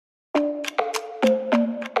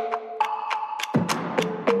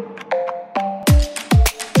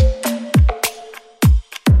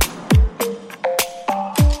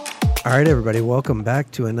All right, everybody, welcome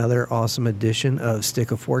back to another awesome edition of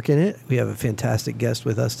Stick a Fork in It. We have a fantastic guest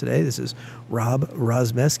with us today. This is Rob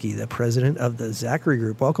Rozmeski, the president of the Zachary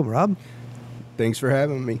Group. Welcome, Rob. Thanks for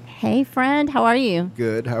having me. Hey, friend. How are you?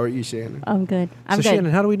 Good. How are you, Shannon? I'm good. I'm So, good.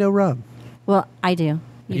 Shannon, how do we know Rob? Well, I do.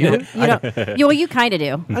 You do? You don't. Well, you kind of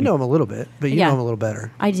do. I know him a little bit, but you Yeah. know him a little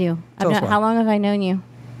better. I do. Tell us why. How long have I known you?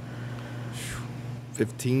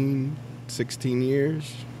 15, 16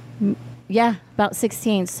 years. Yeah, about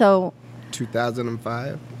 16. So,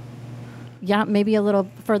 2005. yeah, maybe a little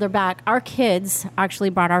further back. Our kids actually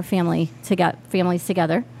brought our families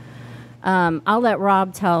together. I'll let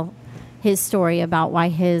Rob tell his story about why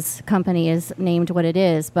his company is named what it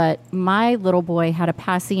is. But my little boy had a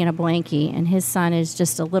passy and a blankie, and his son is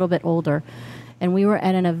just a little bit older. And we were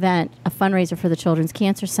at an event, a fundraiser for the Children's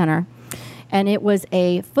Cancer Center. And it was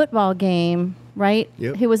a football game, right?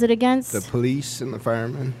 Yep. Who was it against? The police and the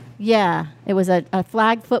firemen. Yeah, it was a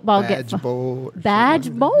flag football game. Badge Bowl.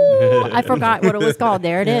 Badge Bowl. I forgot what it was called.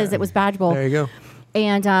 There it is. It was Badge Bowl. There you go.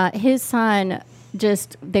 And his son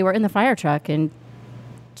they were in the fire truck, and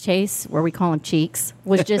Chase, where we call him Cheeks,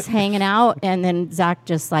 was just hanging out. And then Zach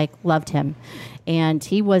just loved him. And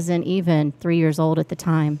he wasn't even 3 years old at the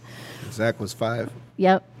time. Zach was 5.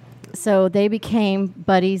 Yep. So they became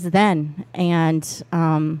buddies then. And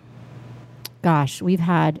gosh, we've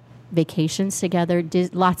had vacations together,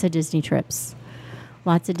 lots of Disney trips.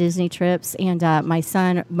 And my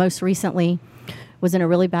son most recently was in a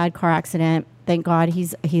really bad car accident. Thank God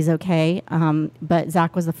he's okay. But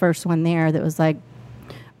Zach was the first one there that was like,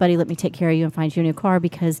 buddy, let me take care of you and find you a new car,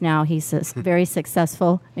 because now he's very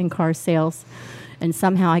successful in car sales. And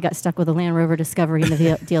somehow I got stuck with a Land Rover Discovery in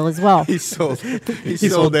the deal as well. He sold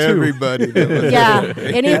sold two. everybody. Yeah.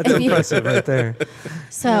 And That's impressive right there.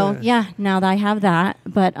 So, now that I have that.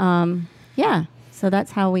 But, so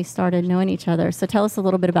that's how we started knowing each other. So tell us a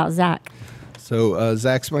little bit about Zach. So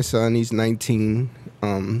Zach's my son. He's 19.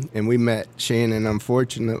 And we met Shannon,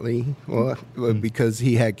 unfortunately, because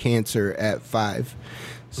he had cancer at 5.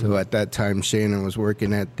 So at that time, Shannon was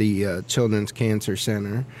working at the Children's Cancer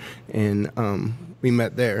Center, and we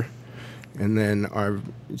met there. And then our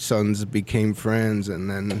sons became friends, and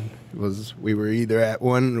then we were either at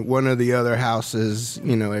one of the other houses,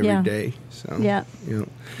 every day. So Yeah.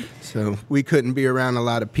 So we couldn't be around a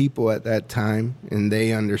lot of people at that time, and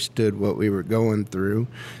they understood what we were going through.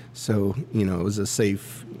 So it was a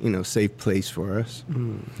safe place for us.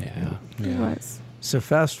 Yeah. It was. So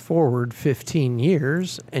fast forward 15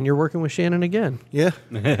 years, and you're working with Shannon again. Yeah.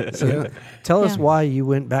 So tell us Yeah. why you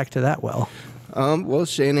went back to that well. Well,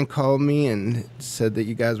 Shannon called me and said that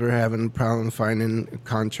you guys were having a problem finding a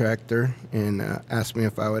contractor, and asked me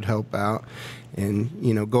if I would help out. And,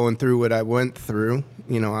 going through what I went through,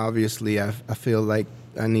 obviously I feel like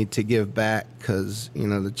I need to give back, because,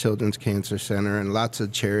 the Children's Cancer Center and lots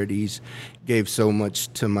of charities gave so much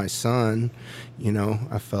to my son.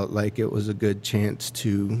 I felt like it was a good chance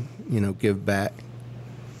to, give back.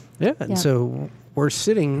 Yeah, and so we're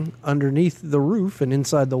sitting underneath the roof and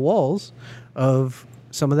inside the walls of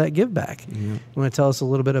some of that give back. Yeah. You want to tell us a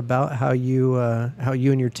little bit about how you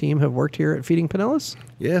and your team have worked here at Feeding Pinellas?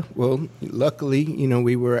 Yeah, well, luckily,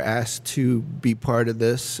 we were asked to be part of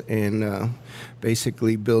this, and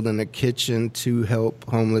basically building a kitchen to help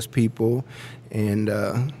homeless people, and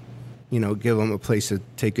give them a place to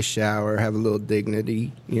take a shower, have a little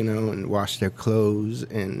dignity, and wash their clothes,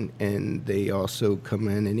 and they also come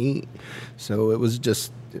in and eat. So it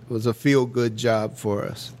was a feel-good job for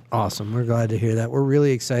us. Awesome. We're glad to hear that. We're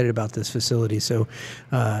really excited about this facility. So,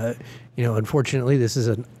 unfortunately, this is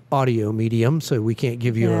an audio medium, so we can't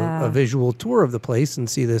give you a visual tour of the place and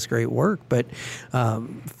see this great work. But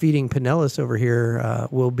Feeding Pinellas over here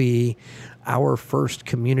will be our first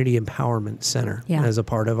community empowerment center as a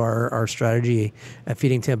part of our strategy at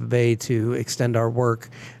Feeding Tampa Bay to extend our work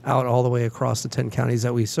out all the way across the 10 counties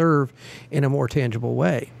that we serve in a more tangible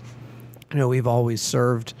way. We've always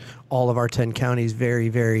served all of our 10 counties very,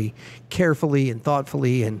 very carefully and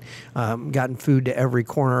thoughtfully, and gotten food to every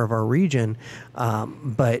corner of our region.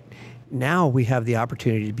 But now we have the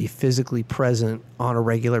opportunity to be physically present on a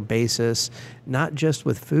regular basis, not just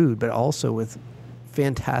with food, but also with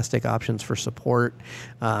fantastic options for support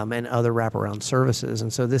and other wraparound services.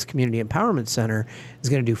 And so this Community Empowerment Center is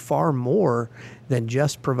going to do far more than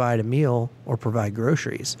just provide a meal or provide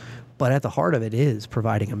groceries. But at the heart of it is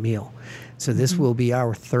providing a meal. So this will be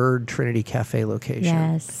our third Trinity Cafe location.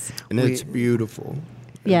 Yes. And it's beautiful.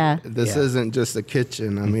 Yeah. This isn't just a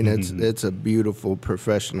kitchen. I mean, it's a beautiful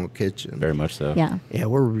professional kitchen. Very much so. Yeah. Yeah,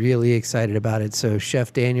 we're really excited about it. So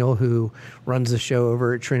Chef Daniel, who runs the show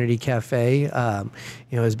over at Trinity Cafe,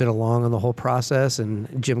 has been along on the whole process,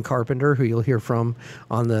 and Jim Carpenter, who you'll hear from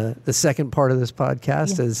on the second part of this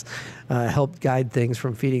podcast, has helped guide things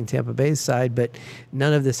from Feeding Tampa Bay's side. But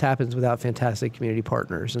none of this happens without fantastic community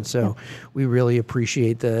partners, and so we really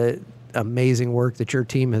appreciate the amazing work that your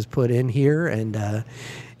team has put in here, and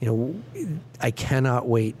I cannot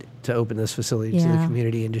wait to open this facility to the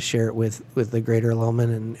community and to share it with the greater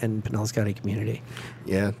Lowman and Pinellas County community.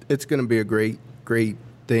 Yeah, it's going to be a great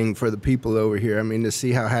thing for the people over here. I mean, to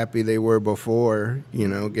see how happy they were before,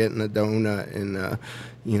 getting a donut and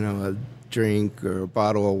a drink or a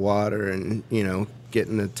bottle of water, and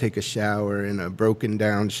getting to take a shower in a broken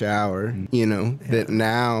down shower, that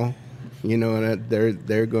now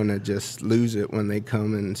they're going to just lose it when they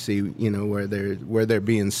come and see where they're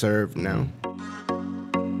being served now.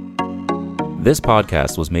 This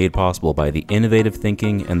podcast was made possible by the innovative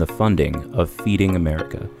thinking and the funding of Feeding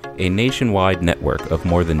America, a nationwide network of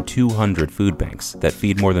more than 200 food banks that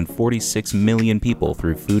feed more than 46 million people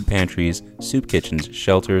through food pantries, soup kitchens,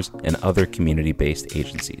 shelters, and other community-based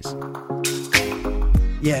agencies.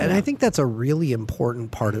 Yeah, and I think that's a really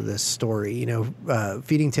important part of this story.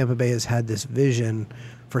 Feeding Tampa Bay has had this vision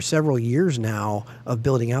for several years now of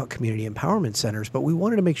building out community empowerment centers, but we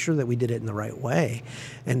wanted to make sure that we did it in the right way.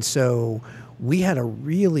 And so we had a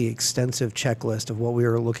really extensive checklist of what we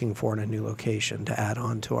were looking for in a new location to add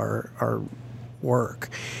on to our work.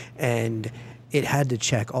 And it had to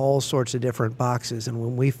check all sorts of different boxes. And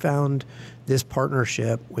when we found this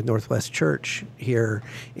partnership with Northwest Church here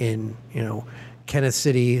in, Kenneth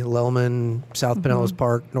City, Lellman, South Pinellas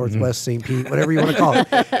Park, Northwest St. Pete, whatever you want to call it,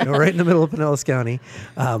 right in the middle of Pinellas County.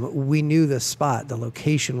 We knew the spot, the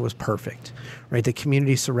location was perfect, right? The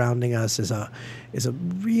community surrounding us is a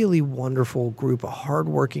really wonderful group of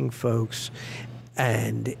hardworking folks,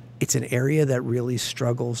 and it's an area that really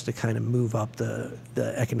struggles to kind of move up the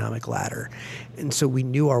economic ladder. And so we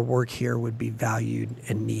knew our work here would be valued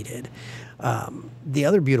and needed. The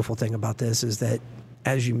other beautiful thing about this is that,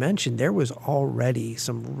 as you mentioned, there was already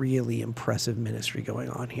some really impressive ministry going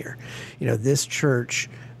on here. This church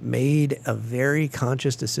made a very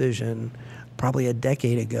conscious decision probably a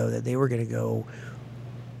decade ago that they were going to go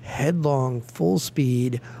headlong, full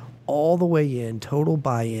speed, all the way in, total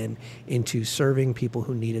buy-in into serving people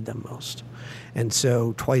who needed them most. And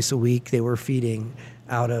so twice a week they were feeding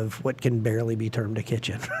out of what can barely be termed a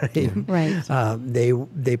kitchen, right? Right.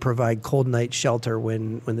 They provide cold night shelter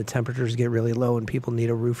when the temperatures get really low and people need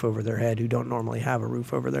a roof over their head who don't normally have a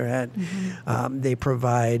roof over their head. They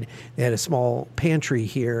had a small pantry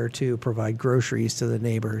here to provide groceries to the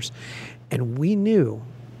neighbors. And we knew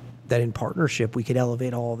that in partnership we could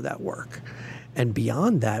elevate all of that work. And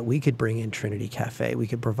beyond that, we could bring in Trinity Cafe. We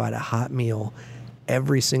could provide a hot meal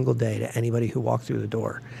every single day to anybody who walked through the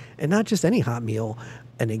door. And not just any hot meal,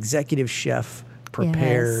 an executive chef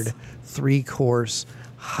prepared 3-course,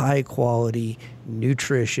 high quality,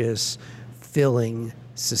 nutritious, filling,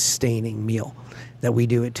 sustaining meal that we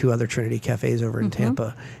do at 2 other Trinity Cafes over in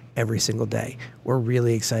Tampa every single day. We're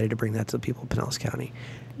really excited to bring that to the people of Pinellas County.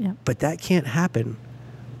 Yeah. But that can't happen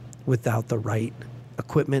without the right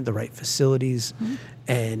equipment, the right facilities,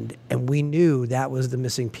 and we knew that was the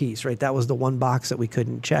missing piece, right? That was the one box that we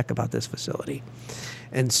couldn't check about this facility.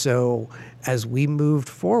 And so as we moved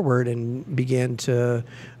forward and began to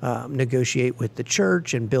negotiate with the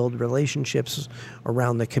church and build relationships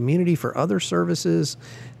around the community for other services,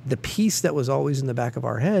 the piece that was always in the back of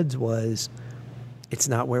our heads was, it's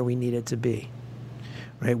not where we need it to be,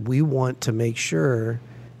 right? We want to make sure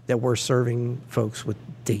that we're serving folks with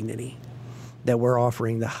dignity, that we're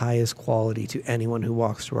offering the highest quality to anyone who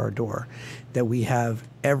walks through our door, that we have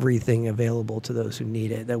everything available to those who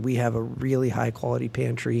need it, that we have a really high quality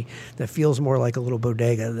pantry that feels more like a little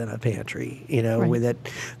bodega than a pantry, with it,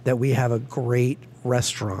 that we have a great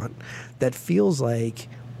restaurant that feels like,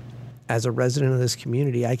 as a resident of this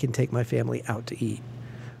community, I can take my family out to eat,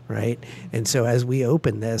 right? And so as we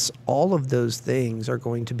open this, all of those things are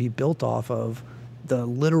going to be built off of the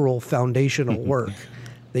literal foundational work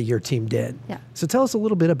that your team did. Yeah. So tell us a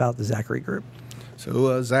little bit about the Zachary Group.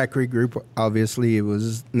 So Zachary Group, obviously, it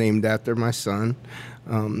was named after my son.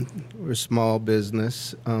 We're a small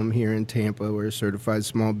business here in Tampa. We're a certified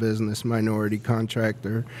small business minority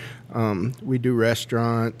contractor. We do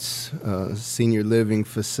restaurants, senior living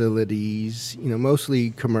facilities,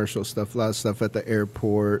 mostly commercial stuff, a lot of stuff at the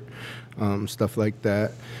airport, stuff like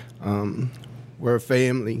that. we're a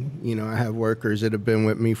family. You know, I have workers that have been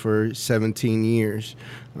with me for 17 years.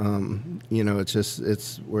 You know,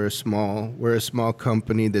 we're a small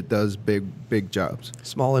company that does big jobs.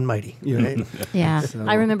 Small and mighty. Yeah. Right? Yeah. So-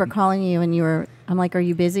 I remember calling you and I'm like, are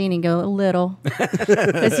you busy? And you go, a little.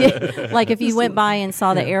 'Cause like if you went by and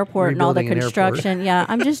saw the airport and all the rebuilding an construction, yeah,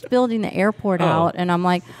 I'm just building the airport out. And I'm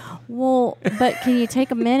like, well, but can you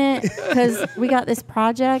take a minute? Because we got this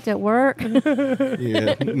project at work.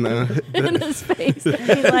 Yeah, no. In his face.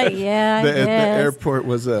 He's like, yeah, I The guess. airport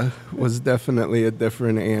was definitely a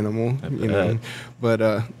different animal, you know.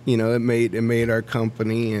 But you know, it made our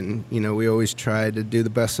company, and you know, we always try to do the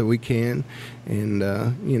best that we can, and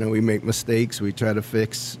you know, we make mistakes. We try to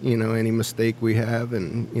fix, you know, any mistake we have,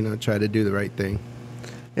 and you know, try to do the right thing.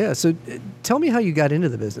 Yeah. So tell me how you got into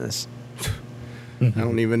the business. I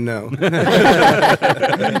don't even know.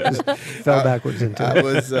 Fell backwards into I it.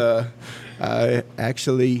 was I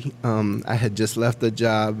actually I had just left a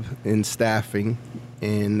job in staffing,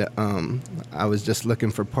 and I was just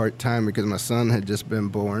looking for part-time because my son had just been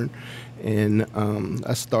born, and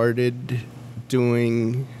I started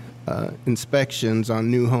doing inspections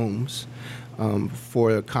on new homes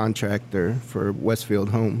for a contractor for Westfield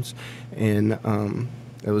Homes, and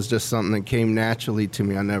it was just something that came naturally to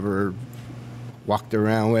me. I never walked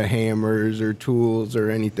around with hammers or tools or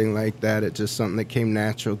anything like that. It's just something that came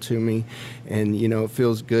natural to me, and you know, it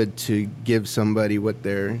feels good to give somebody what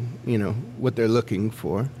they're looking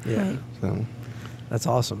for. Yeah. Right. So That's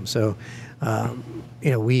awesome. So,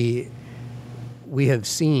 you know, we have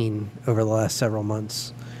seen over the last several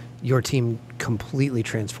months your team completely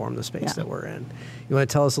transform the space that we're in. You want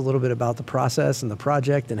to tell us a little bit about the process and the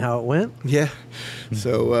project and how it went? yeah,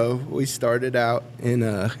 so we started out in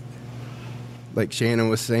like Shannon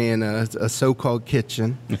was saying, a so-called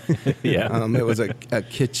kitchen. Yeah. It was a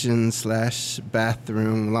kitchen /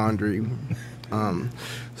 bathroom laundry.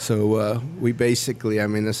 So we basically, I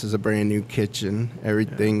mean, this is a brand new kitchen.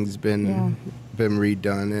 Everything's been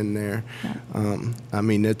redone in there. I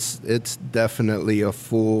mean, it's definitely a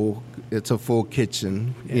full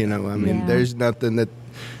kitchen. You know, I mean, there's nothing that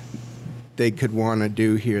they could want to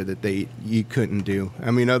do here that you couldn't do. I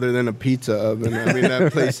mean, other than a pizza oven. I mean,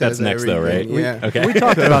 that place That's has next, though, right? everything. Yeah. Okay. We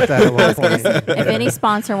talked about that at one point. If any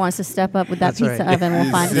sponsor wants to step up with that That's pizza right. oven, we'll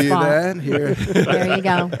You find a see spot. that here? There you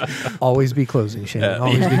go. Always be closing, Shannon.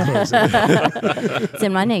 Always be closing. It's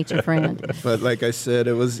in my nature, friend. But like I said,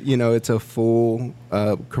 it was, you know, it's a full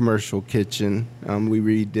commercial kitchen.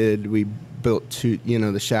 We built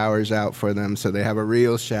the showers out for them, so they have a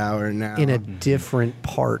real shower now. In a different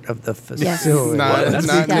part of the Yes. facility. not in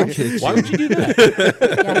the Yes. kitchen. Why would you do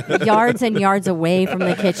that? Yeah, yards and yards away from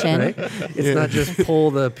the kitchen. Right? It's not just pull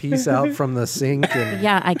the piece out from the sink. And,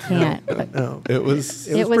 Yeah, I can't. no. It was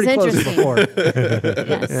It was pretty close interesting. before.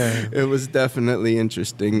 Yes. it was definitely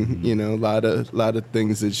interesting. You know, a lot of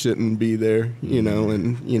things that shouldn't be there. You know,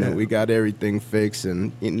 and we got everything fixed,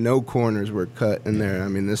 and no corners were cut in there. I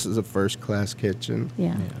mean, this is a first class kitchen.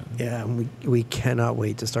 Yeah. Yeah, and we cannot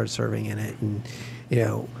wait to start serving in it. And, you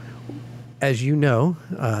know, as you know,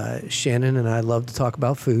 Shannon and I love to talk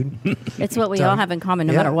about food. It's what we So- all have in common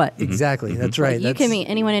no Yeah, matter what. Exactly. That's right. You can meet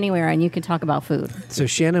anyone anywhere and you can talk about food. So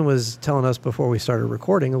Shannon was telling us before we started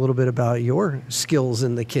recording a little bit about your skills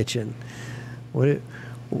in the kitchen.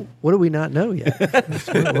 What do we not know yet?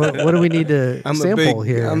 what do we need to sample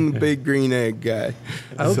here? I'm a big green egg guy.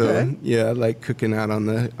 Okay. So yeah, I like cooking out on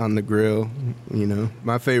the grill. You know,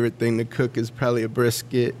 my favorite thing to cook is probably a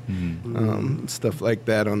brisket, stuff like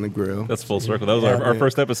that on the grill. That's full circle. That was our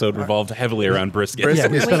first episode revolved heavily around brisket. Yeah,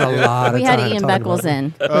 we spent a lot of We time had Ian talking Beckles about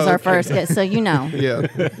it. in. Was our first guest, so you know. Yeah,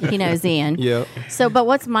 He knows Ian. yeah, So, but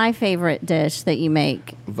what's my favorite dish that you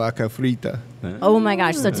make? vaca frita. Oh my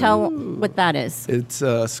gosh. So tell what that is. It's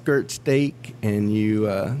skirt steak, and you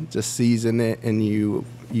just season it, and you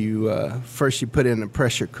first you put it in a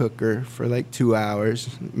pressure cooker for like 2 hours,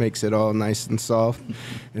 makes it all nice and soft,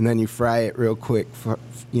 and then you fry it real quick.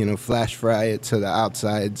 Flash fry it so the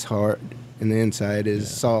outside's hard and the inside is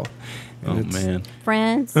soft. Oh, And it's- man.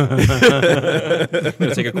 Friends. I'm going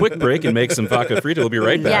to take a quick break and make some vaca frita. We'll be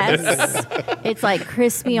right back. Yes. It's like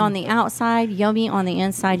crispy on the outside, yummy on the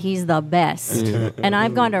inside. He's the best. And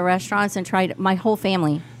I've gone to restaurants and tried, my whole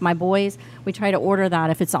family, my boys, we try to order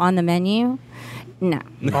that if it's on the menu. No.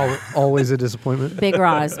 Always a disappointment. Big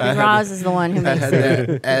Roz. Big Roz is the one who I makes had it.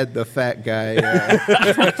 to add the fat guy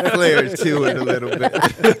flair to it a little bit.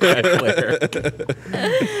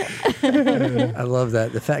 I love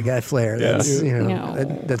that. The fat guy flair. That's Yeah.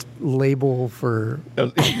 that's label for. I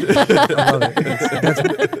love it.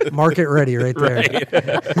 That's market ready right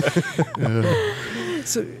there.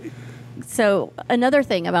 So So another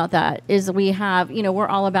thing about that is we have, we're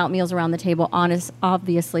all about meals around the table,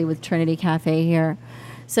 obviously with Trinity Cafe here.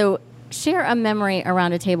 So share a memory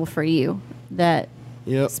around a table for you that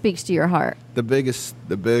speaks to your heart. The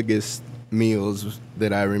biggest meals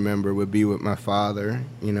that I remember would be with my father,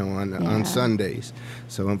 on Sundays.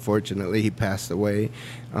 So unfortunately, he passed away.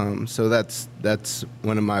 So that's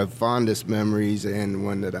one of my fondest memories and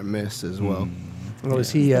one that I miss as well. Well,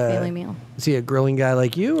 was he family meal. Was he a grilling guy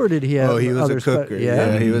like you, or did he have? Oh, he was other a cooker.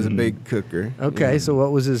 Yeah, he was a big cooker. Okay, so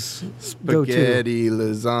what was his go-to? Spaghetti,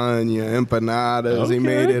 lasagna, empanadas. Okay. He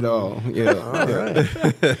made it all. All right.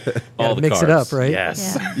 All the mix carbs. it up, right?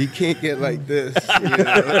 Yes. Yeah. You can't get like this.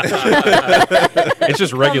 It's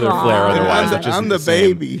just regular Come flair. on. Otherwise, it's just I'm the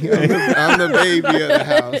insane. baby. I'm the baby of the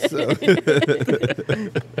house. So.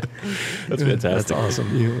 That's fantastic. That's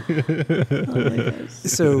awesome.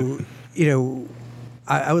 So,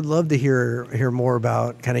 I would love to hear more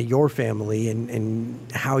about kind of your family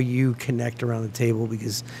and how you connect around the table,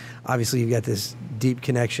 because obviously you've got this deep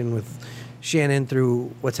connection with Shannon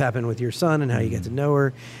through what's happened with your son and how you get to know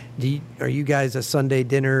her. Are you guys a Sunday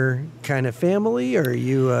dinner kind of family, or are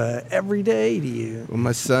you every day? Well,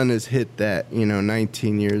 my son has hit that,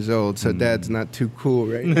 19 years old, so Dad's not too cool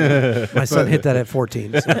right now. My son hit that at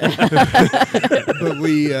 14. So. But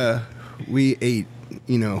we ate,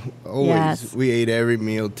 always. Yes. We ate every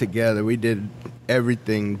meal together. We did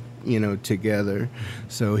everything, together.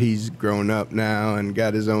 So he's grown up now and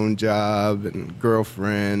got his own job and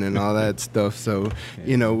girlfriend and all that stuff. So,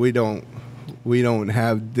 we don't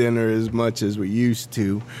have dinner as much as we used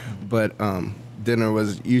to, but dinner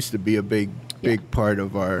used to be a big part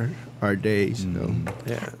of our days. So.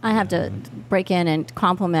 Yeah. I have to break in and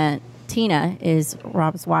compliment Tina, is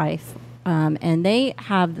Rob's wife. And they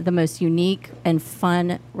have the most unique and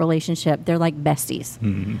fun relationship. They're like besties.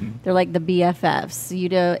 Mm-hmm. They're like the BFFs.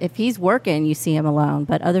 If he's working, you see him alone,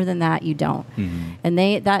 but other than that, you don't. Mm-hmm.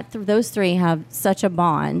 And those three have such a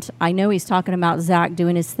bond. I know he's talking about Zach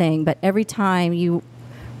doing his thing, but every time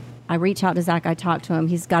I reach out to Zach, I talk to him,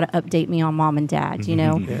 he's got to update me on Mom and Dad,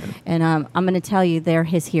 Yeah. And I'm going to tell you, they're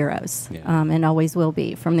his heroes, Yeah. and always will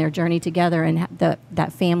be, from their journey together and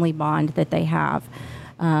that family bond that they have.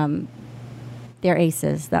 They're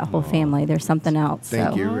aces, that whole family. They're something else.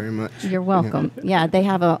 Thank so you very much. You're welcome. Yeah, they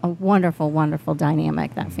have a wonderful, wonderful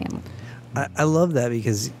dynamic, that family. I love that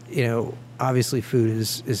because, obviously food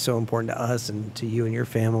is so important to us and to you and your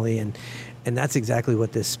family. And that's exactly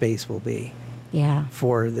what this space will be Yeah.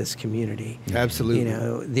 for this community.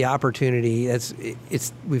 Absolutely. The opportunity,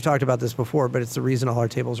 we've talked about this before, but it's the reason all our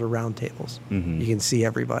tables are round tables. Mm-hmm. You can see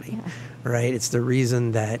everybody, Yeah. right? It's the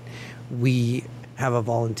reason that we have a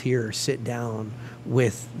volunteer sit down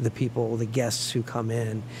with the people, the guests who come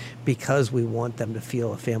in, because we want them to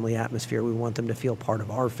feel a family atmosphere. We want them to feel part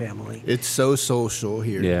of our family. It's so social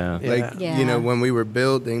here. Yeah. Like, Yeah. when we were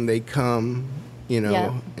building, they come,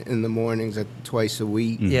 Yeah. in the mornings twice a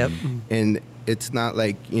week. Yep. And it's not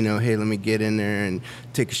like, hey, let me get in there and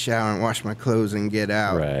take a shower and wash my clothes and get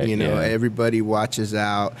out. Right, yeah. Everybody watches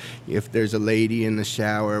out. If there's a lady in the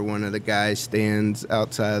shower, one of the guys stands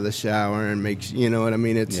outside of the shower and makes, you know what I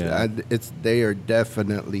mean? They are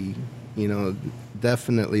definitely,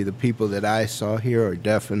 definitely the people that I saw here are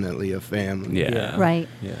definitely a family. Yeah. Right.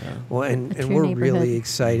 Yeah. Well, and true we're neighborhood. really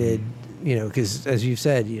excited, because as you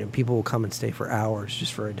said, people will come and stay for hours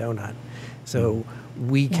just for a donut. So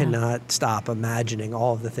we cannot stop imagining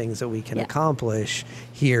all of the things that we can accomplish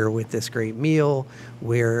here with this great meal,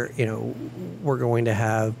 where, we're going to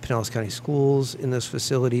have Pinellas County Schools in this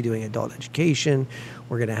facility doing adult education.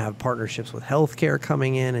 We're going to have partnerships with healthcare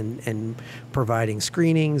coming in and providing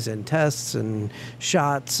screenings and tests and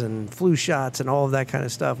shots and flu shots and all of that kind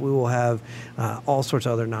of stuff. We will have all sorts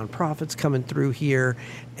of other nonprofits coming through here.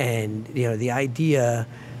 And, the idea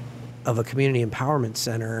of a community empowerment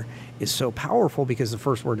center is so powerful because the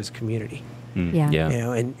first word is community. Yeah.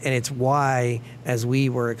 Yeah. And it's why, as we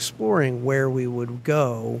were exploring where we would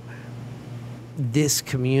go, this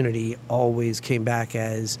community always came back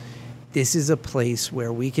as, this is a place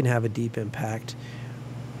where we can have a deep impact,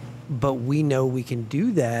 but we know we can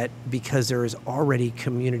do that because there is already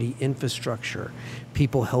community infrastructure.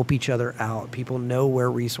 People help each other out. People know where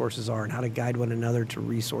resources are and how to guide one another to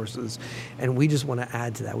resources. And we just want to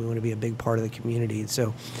add to that. We want to be a big part of the community. And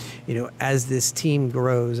so, as this team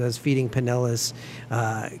grows, as Feeding Pinellas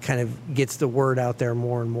kind of gets the word out there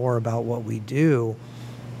more and more about what we do,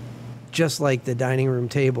 just like the dining room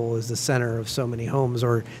table is the center of so many homes,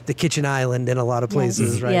 or the kitchen island in a lot of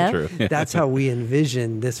places, Yes. right? Yeah. True. That's how we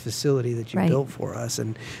envision this facility that you Right. built for us.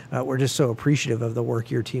 And we're just so appreciative of the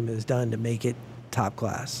work your team has done to make it top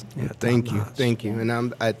class. Yeah, Thank you,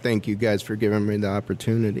 and I thank you guys for giving me the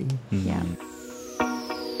opportunity. Yeah.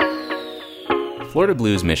 Florida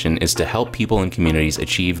Blue's mission is to help people and communities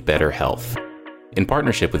achieve better health. In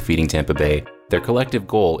partnership with Feeding Tampa Bay, their collective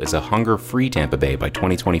goal is a hunger-free Tampa Bay by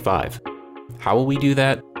 2025. How will we do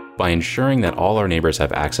that? By ensuring that all our neighbors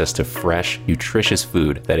have access to fresh, nutritious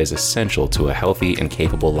food that is essential to a healthy and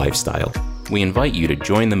capable lifestyle. We invite you to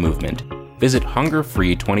join the movement. Visit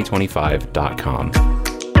hungerfree2025.com.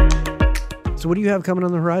 So what do you have coming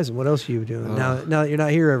on the horizon? What else are you doing now that you're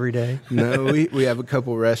not here every day? No, we have a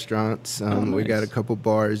couple restaurants. Nice. We got a couple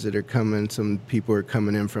bars that are coming. Some people are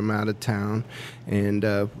coming in from out of town. And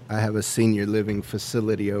I have a senior living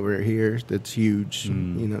facility over here that's huge,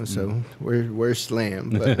 so we're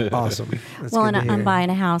slammed. But Awesome. That's Well, good and to I'm hear.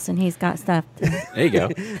 buying a house, and he's got stuff. There you go.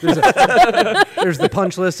 There's the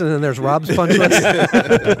punch list, and then there's Rob's punch list.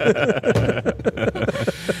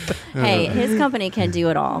 Hey, his company can do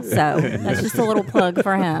it all. So that's just a little plug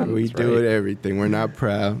for him. we do it everything. We're not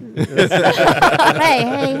proud.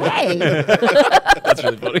 Hey. That's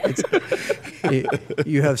really funny.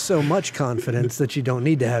 You have so much confidence that you don't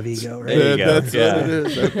need to have ego, right? There you go. That's Yeah. what it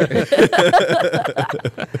is.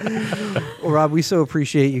 Well, Rob, we so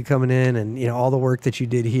appreciate you coming in and all the work that you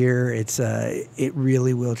did here. It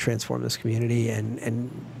really will transform this community, and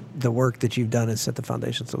the work that you've done has set the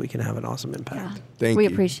foundation so we can have an awesome impact. Thank We you.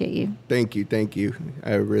 appreciate you. Thank you.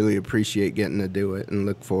 I really appreciate getting to do it and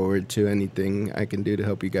look forward to anything I can do to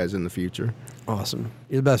help you guys in the future. Awesome.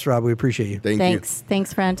 You're the best, Rob. We appreciate you. Thank you.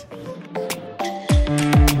 Thanks, friend.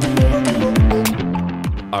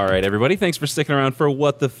 All right, everybody. Thanks for sticking around for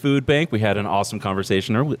What the Food Bank. We had an awesome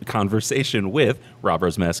conversation with Rob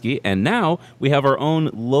Rosmeski, and now we have our own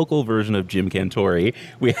local version of Jim Cantori.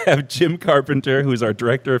 We have Jim Carpenter, who's our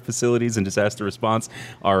Director of Facilities and Disaster Response,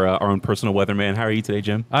 our own personal weatherman. How are you today,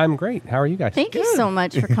 Jim? I'm great. How are you guys? Thank you so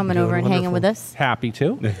much for coming over and hanging with us. Happy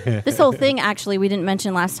to. This whole thing, actually, we didn't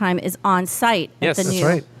mention last time, is on site Yes, at the that's new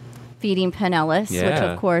right. Feeding Pinellas, which,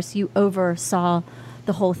 Yeah. of course, you oversaw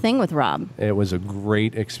the whole thing with Rob. It was a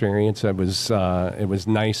great experience. It was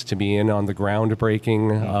nice to be in on the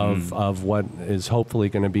groundbreaking of what is hopefully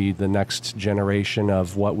going to be the next generation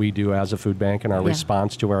of what we do as a food bank and our Yeah.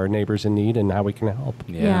 response to our neighbors in need and how we can help.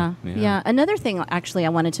 Yeah. Another thing, actually, I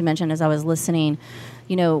wanted to mention as I was listening,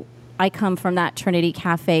 I come from that Trinity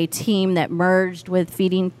Cafe team that merged with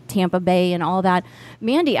Feeding Tampa Bay and all that.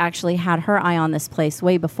 Mandy actually had her eye on this place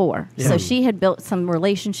way before. Yeah. So she had built some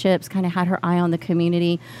relationships, kind of had her eye on the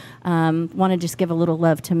community. Want to just give a little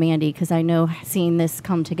love to Mandy because I know seeing this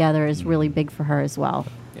come together is really big for her as well.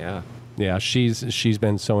 Yeah. Yeah, she's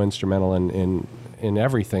been so instrumental in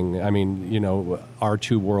everything. I mean, our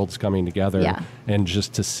two worlds coming together, Yeah. and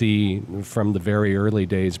just to see from the very early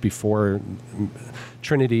days before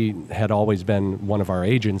Trinity had always been one of our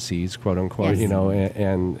agencies, quote unquote, Yes.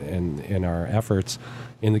 and in our efforts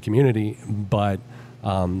in the community, but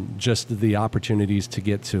just the opportunities to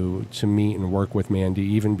get to meet and work with Mandy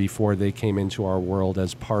even before they came into our world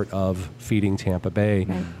as part of Feeding Tampa Bay.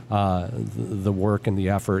 Right. The work and the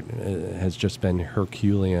effort has just been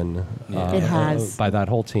Herculean It has. by that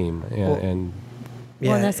whole team. And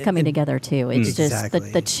Well, and that's coming together too. It's Exactly.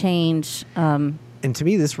 just the change. And to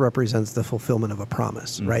me, this represents the fulfillment of a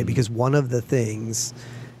promise, right? Because one of the things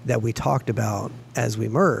that we talked about as we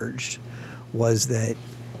merged was that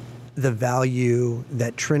the value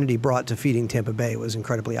that Trinity brought to Feeding Tampa Bay was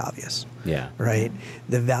incredibly obvious, Yeah. right?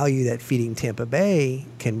 The value that Feeding Tampa Bay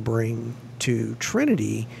can bring to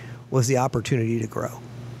Trinity was the opportunity to grow.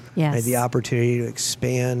 Yes. Right? The opportunity to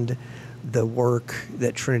expand the work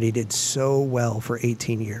that Trinity did so well for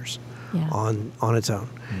 18 years Yeah. on its own.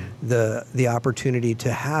 The opportunity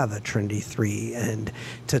to have a Trinity 3 and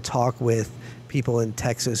to talk with people in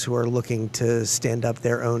Texas who are looking to stand up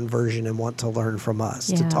their own version and want to learn from us,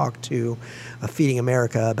 to Yeah. talk to Feeding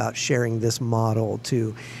America about sharing this model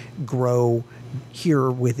to grow here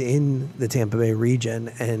within the Tampa Bay region.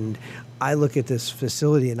 And I look at this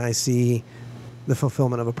facility and I see the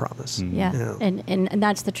fulfillment of a promise. Yeah, You know? and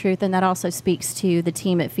that's the truth, and that also speaks to the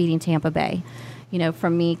team at Feeding Tampa Bay.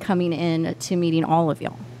 From me coming in to meeting all of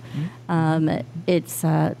y'all. It's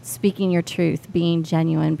speaking your truth, being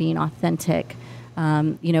genuine, being authentic.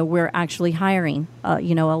 We're actually hiring, a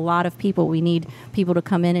lot of people. We need people to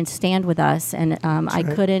come in and stand with us, and I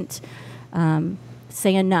couldn't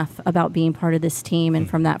say enough about being part of this team. And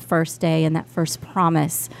from that first day and that first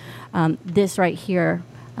promise, this right here.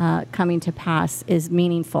 Coming to pass is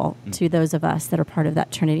meaningful to those of us that are part of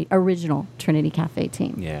that original Trinity Cafe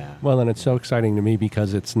team. Yeah. well, and it's so exciting to me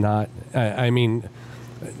because it's not,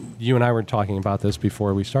 you and I were talking about this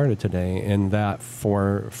before we started today, and that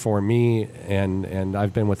for me, and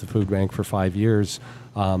I've been with the food bank for 5 years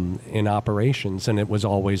in operations, and it was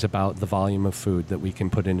always about the volume of food that we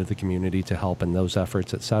can put into the community to help in those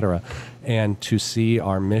efforts, et cetera. And to see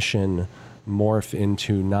our mission morph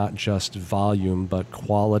into not just volume, but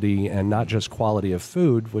quality, and not just quality of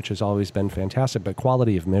food, which has always been fantastic, but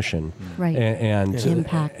quality of mission. Right. And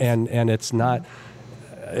impact. And it's not...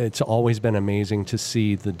 It's always been amazing to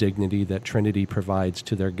see the dignity that Trinity provides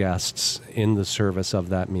to their guests in the service of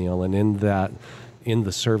that meal, and in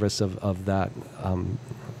the service of that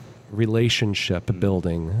relationship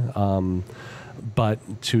building.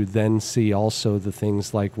 But to then see also the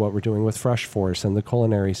things like what we're doing with Fresh Force and the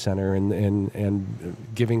Culinary Center, and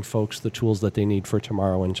giving folks the tools that they need for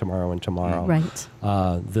tomorrow and tomorrow and tomorrow. Right.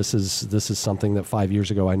 This is something that 5 years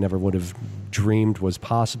ago I never would have dreamed was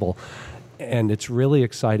possible. And it's really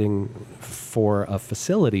exciting for a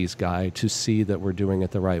facilities guy to see that we're doing it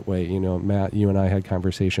the right way. You know, Matt, you and I had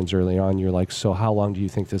conversations early on. You're like, so how long do you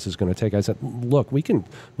think this is going to take? I said, look, we can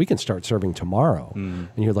start serving tomorrow. And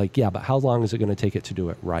you're like, yeah, but how long is it going to take it to do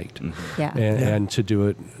it right? Yeah. And to do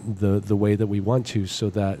it the way that we want to, so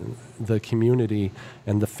that the community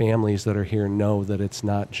and the families that are here know that it's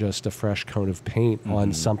not just a fresh coat of paint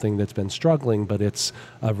on something that's been struggling, but it's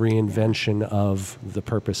a reinvention of the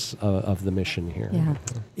purpose of the mission here. Yeah.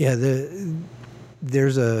 Yeah,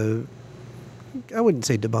 there's a, I wouldn't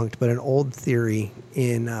say debunked, but an old theory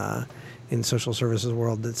in social services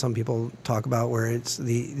world that some people talk about, where it's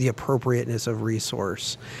the appropriateness of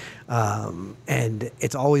resource. And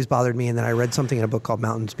it's always bothered me. And then I read something in a book called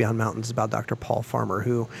Mountains Beyond Mountains about Dr. Paul Farmer,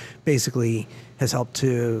 who basically has helped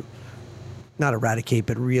to not eradicate,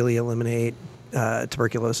 but really eliminate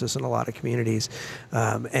tuberculosis in a lot of communities.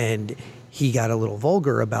 And he got a little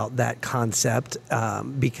vulgar about that concept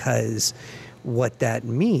because what that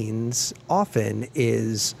means often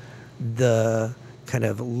is the kind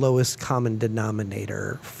of lowest common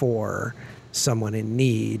denominator for someone in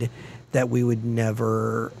need that we would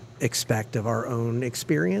never expect of our own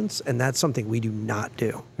experience. And that's something we do not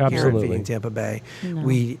do here at Feeding Tampa Bay. No.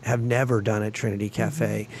 We have never done at Trinity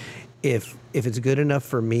Cafe. If it's good enough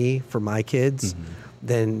for me, for my kids,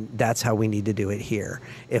 then that's how we need to do it here.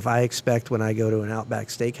 If I expect when I go to an Outback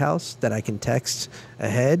Steakhouse that I can text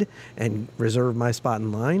ahead and reserve my spot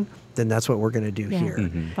in line, then that's what we're going to do here.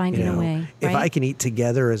 Finding a way. If I can eat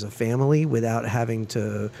together as a family without having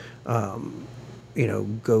to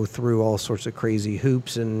go through all sorts of crazy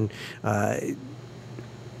hoops and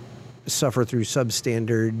suffer through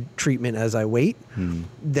substandard treatment as I wait,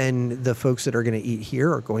 then the folks that are going to eat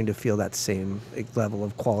here are going to feel that same level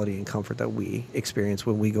of quality and comfort that we experience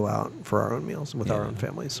when we go out for our own meals with our own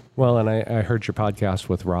families. Well, and I heard your podcast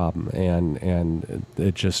with Rob, and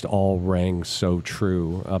it just all rang so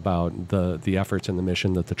true about the efforts and the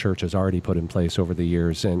mission that the church has already put in place over the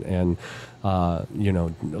years, and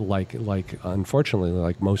like unfortunately,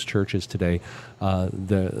 like most churches today,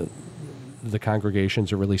 the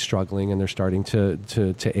congregations are really struggling, and they're starting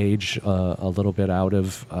to age a little bit out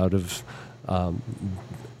of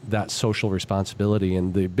that social responsibility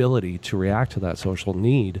and the ability to react to that social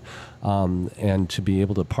need, and to be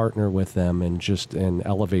able to partner with them and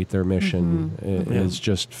elevate their mission is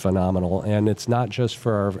just phenomenal. And it's not just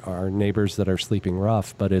for our neighbors that are sleeping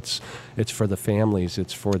rough, but it's for the families.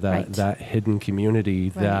 It's for that hidden community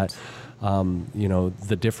that.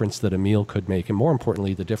 The difference that a meal could make, and more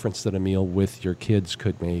importantly, the difference that a meal with your kids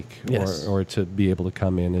could make, or to be able to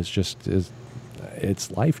come in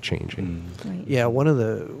it's life changing. Right. Yeah, one of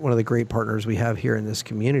the great partners we have here in this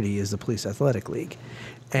community is the Police Athletic League,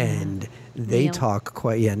 and they talk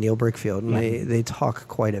Neil Brickfield, and they talk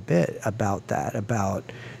quite a bit about that, about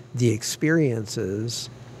the experiences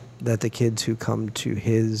that the kids who come to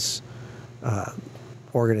his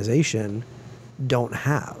organization don't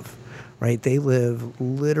have. Right, they live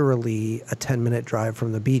literally a 10-minute drive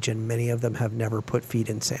from the beach, and many of them have never put feet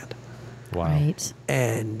in sand. Wow. Right.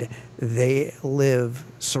 And they live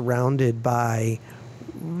surrounded by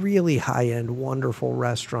really high-end, wonderful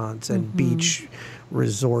restaurants and beach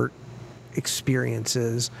resort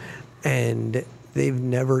experiences, and they've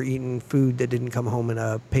never eaten food that didn't come home in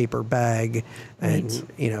a paper bag and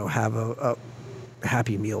have a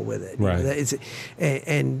Happy Meal with it. Right.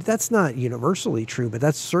 And that's not universally true, but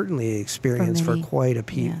that's certainly an experience for quite a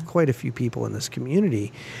few people in this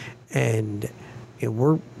community, and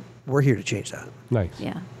we're here to change that. Nice.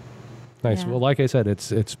 Yeah. Nice. Yeah. Well, like I said,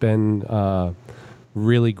 it's been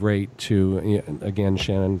really great to, again,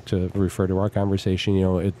 Shannon, to refer to our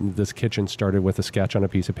conversation. This kitchen started with a sketch on a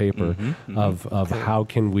piece of paper of how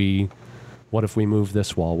can we what if we move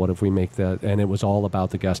this wall? What if we make that? And it was all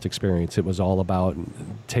about the guest experience. It was all about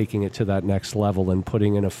taking it to that next level and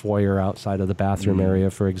putting in a foyer outside of the bathroom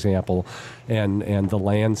area, for example, and the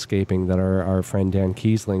landscaping that our friend Dan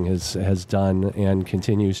Kiesling has done and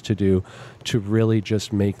continues to do to really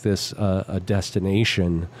just make this a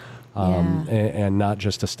destination. And not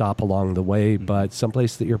just a stop along the way, but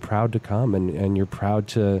someplace that you're proud to come and you're proud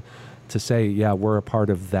to say, yeah, we're a part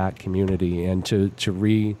of that community, and to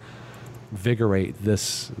reinvigorate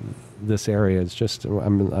this area. It's just,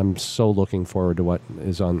 I'm so looking forward to what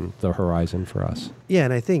is on the horizon for us. Yeah,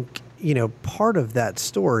 and I think, part of that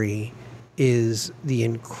story is the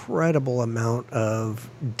incredible amount of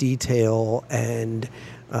detail and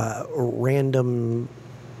random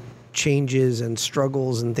changes and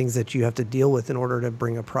struggles and things that you have to deal with in order to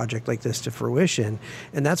bring a project like this to fruition.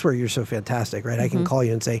 And that's where you're so fantastic, right? I can call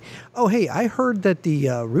you and say, oh, hey, I heard that the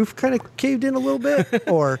roof kind of caved in a little bit,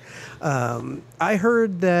 or I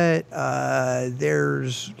heard that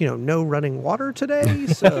there's, no running water today.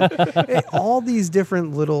 So all these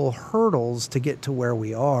different little hurdles to get to where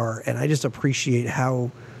we are. And I just appreciate how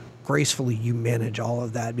gracefully you manage all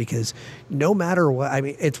of that, because no matter what,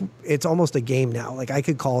 it's almost a game now. Like, I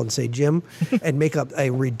could call and say, Jim, and make up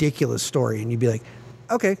a ridiculous story, and you'd be like,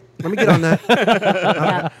 okay, let me get on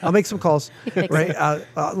that. I'll make some calls, right?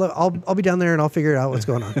 I'll be down there and I'll figure out what's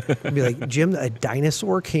going on. I'll be like, Jim, a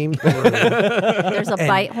dinosaur came through. There's a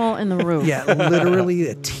bite hole in the roof. Yeah, literally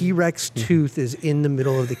a T-Rex tooth is in the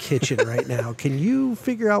middle of the kitchen right now. Can you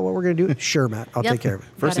figure out what we're going to do? Sure, Matt. I'll take care of it.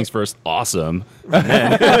 First things first, awesome.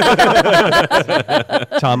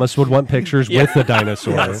 Thomas would want pictures with the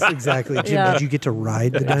dinosaur. Yes, exactly. Jim, did you get to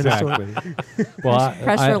ride the dinosaur? Exactly. Well,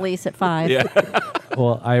 Press release at 5. Yeah.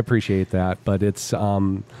 Well, I appreciate that, but it's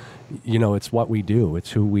it's what we do. It's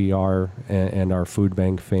who we are, and our food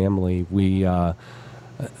bank family. We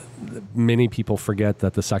many people forget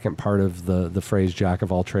that the second part of the phrase "jack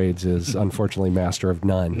of all trades" is unfortunately master of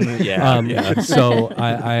none. So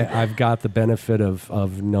I've got the benefit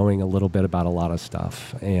of knowing a little bit about a lot of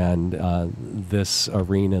stuff, and this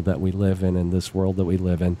arena that we live in and this world that we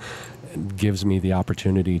live in gives me the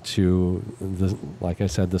opportunity to, like I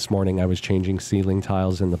said this morning, I was changing ceiling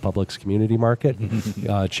tiles in the Publix community market,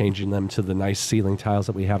 changing them to the nice ceiling tiles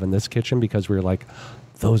that we have in this kitchen, because we were like,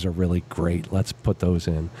 those are really great. Let's put those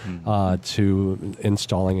in. To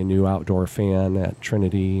installing a new outdoor fan at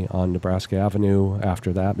Trinity on Nebraska Avenue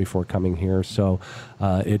after that, before coming here. So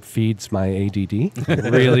it feeds my ADD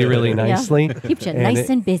really, really nicely. Yeah. Keeps you nice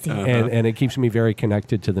and busy. And it keeps me very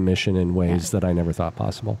connected to the mission in ways that I never thought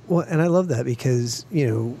possible. Well, and I love that, because,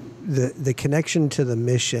 the connection to the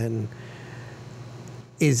mission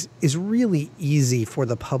is really easy for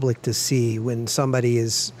the public to see when somebody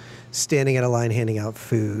is standing at a line handing out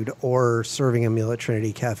food or serving a meal at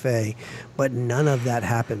Trinity Cafe. But none of that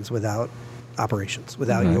happens without operations,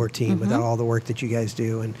 without your team, without all the work that you guys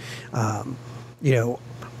do. And,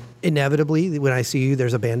 inevitably, when I see you,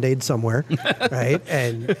 there's a Band-Aid somewhere, right?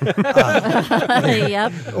 And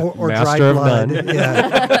Yep. or Master dried of blood. none.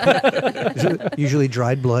 Yeah. Usually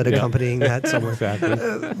dried blood accompanying that somewhere.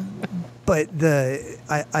 Exactly. But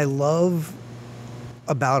I love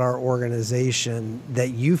about our organization that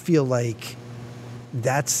you feel like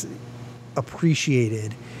that's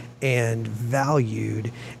appreciated and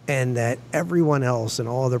valued, and that everyone else and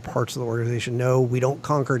all other parts of the organization know we don't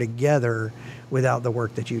conquer together without the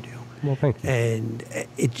work that you do. Well, thank you. And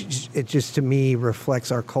it just to me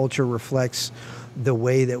reflects our culture, reflects the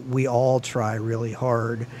way that we all try really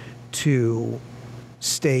hard to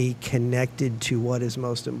stay connected to what is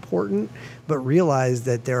most important, but realize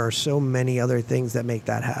that there are so many other things that make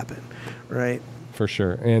that happen, right? For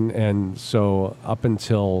sure. And so up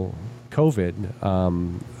until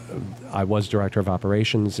COVID, I was director of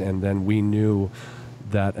operations, and then we knew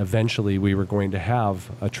that eventually we were going to have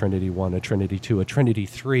a Trinity 1, a Trinity 2, a Trinity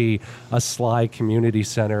 3, a Sly Community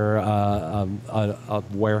Center, a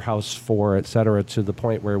warehouse 4, et cetera, to the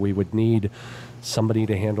point where we would need somebody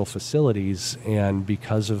to handle facilities. And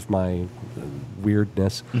because of my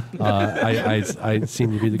weirdness, I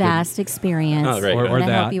seem to be the vast experience. Oh, right. or to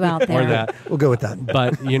that, help you out there. or that. We'll go with that.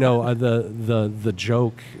 But the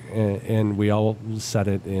joke, and we all said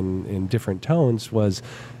it in different tones, was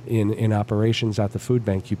in operations at the food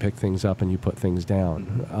bank, you pick things up and you put things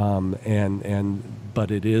down, but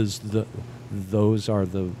it is those are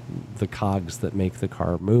the cogs that make the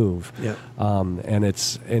car move. Yeah. And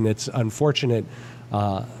it's unfortunate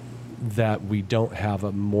that we don't have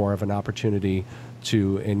more of an opportunity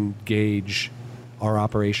to engage our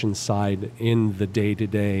operations side in the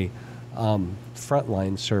day-to-day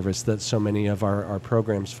frontline service that so many of our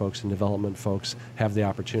programs folks and development folks have the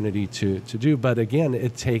opportunity to do. But again,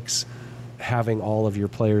 it takes having all of your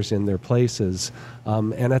players in their places.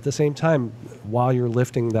 And at the same time, while you're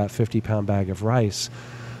lifting that 50-pound bag of rice,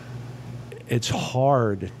 it's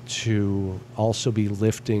hard to also be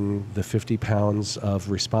lifting the 50 pounds of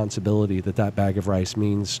responsibility that bag of rice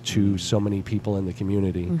means to so many people in the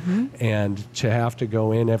community. And to have to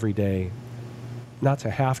go in every day, not to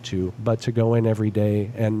have to, but to go in every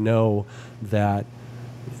day and know that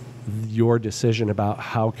your decision about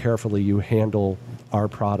how carefully you handle our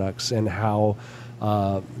products and how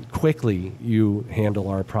quickly you handle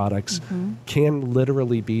our products can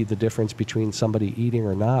literally be the difference between somebody eating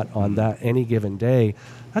or not on that any given day.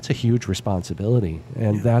 That's a huge responsibility,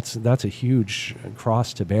 and that's a huge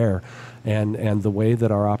cross to bear. And the way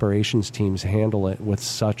that our operations teams handle it with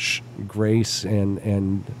such grace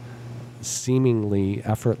and seemingly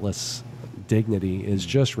effortless dignity is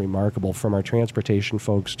just remarkable. From our transportation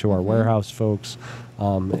folks to our warehouse folks,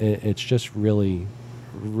 it's just really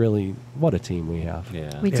what a team we have.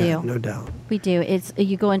 We do. No doubt. We do. It's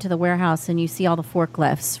you go into the warehouse and you see all the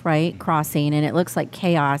forklifts, right, crossing, and it looks like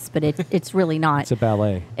chaos, but it's really not. It's a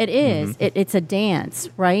ballet. It is. It's a dance,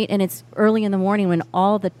 right? And it's early in the morning when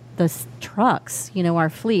all the trucks, our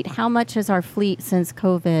fleet. How much has our fleet since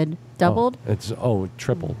COVID doubled? It's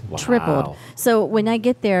tripled. Wow. Tripled. So when I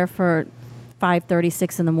get there for 5:30,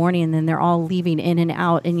 6 in the morning, and then they're all leaving in and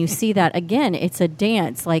out, and you see that again, it's a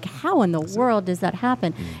dance. Like, how in the world does that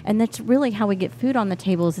happen? And that's really how we get food on the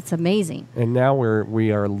tables. It's amazing. And now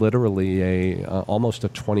we are literally almost a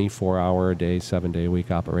 24-hour a day, 7-day a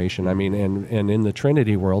week operation. I mean, and in the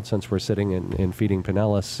Trinity world, since we're sitting in Feeding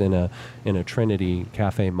Pinellas in a Trinity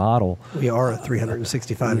cafe model, We are a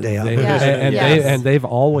 365-day They- operation. and they've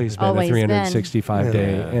always been Always a 365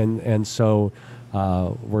 day, Yeah. and so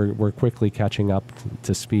we're quickly catching up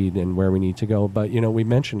to speed and where we need to go. But we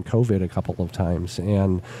mentioned COVID a couple of times,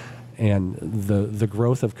 and the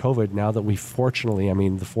growth of COVID. Now that we fortunately,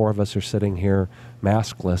 the four of us are sitting here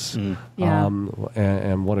maskless, Yeah.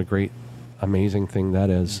 and what a great, amazing thing that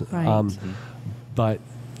is. Right. But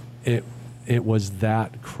it was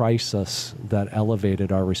that crisis that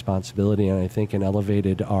elevated our responsibility, and I think and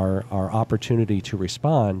elevated our opportunity to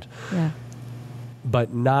respond. Yeah.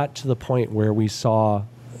 But not to the point where we saw,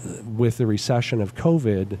 with the recession of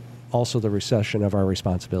COVID, also the recession of our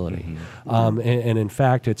responsibility. And in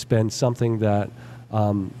fact, it's been something that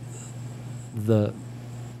the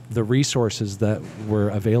resources that were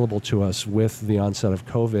available to us with the onset of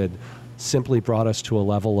COVID simply brought us to a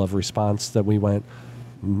level of response that we went,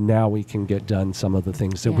 now we can get done some of the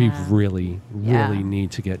things that we Yeah. really Yeah.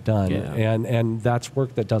 need to get done. Yeah. And that's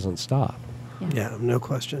work that doesn't stop. Yeah, no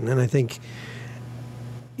question. And I think,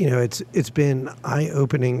 it's been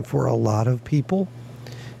eye-opening for a lot of people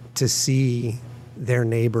to see their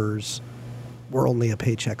neighbors were only a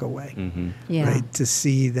paycheck away. Yeah. Right? To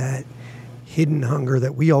see that hidden hunger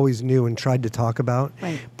that we always knew and tried to talk about,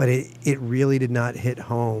 Right. but it really did not hit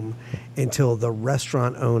home until the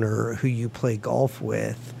restaurant owner who you play golf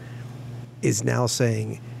with is now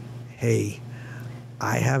saying, hey,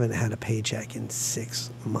 I haven't had a paycheck in 6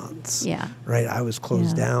 months. Yeah. Right? I was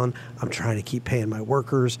closed Yeah. down. I'm trying to keep paying my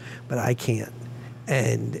workers, but I can't.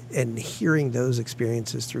 And hearing those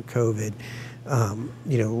experiences through COVID,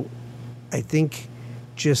 I think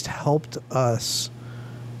just helped us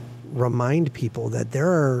remind people that there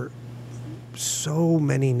are so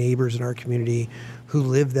many neighbors in our community who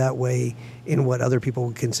live that way in what other people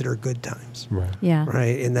would consider good times. Right. Yeah.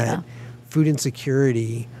 Right? And that Yeah. food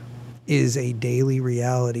insecurity is a daily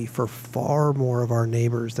reality for far more of our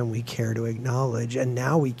neighbors than we care to acknowledge. And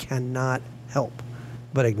now we cannot help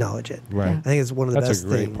but acknowledge it. Right. Yeah. I think it's one of the That's best a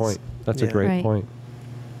great things. point. That's a Yeah. great Right. point.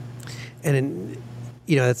 And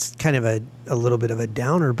it's kind of a little bit of a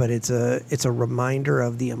downer, but it's a reminder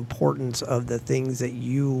of the importance of the things that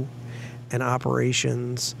you and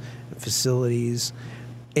operations and facilities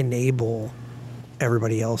enable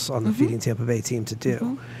everybody else on the Feeding Tampa Bay team to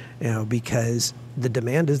do. Because the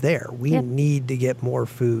demand is there. We Yep. need to get more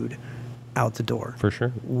food out the door. For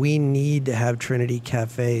sure. We need to have Trinity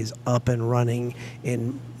cafes up and running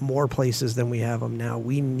in more places than we have them now.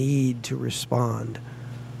 We need to respond.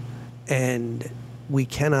 And we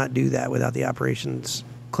cannot do that without the operations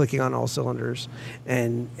clicking on all cylinders.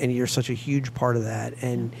 And you're such a huge part of that.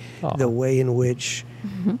 And the way in which,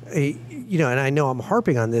 and I know I'm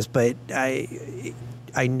harping on this, but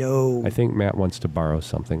I know. I think Matt wants to borrow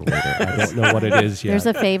something later. I don't know what it is yet. There's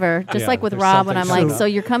a favor, just Yeah, like with there's Rob when I'm something like, so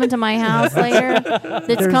you're coming to my house later?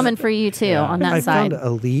 It's coming for you too on that I side. found a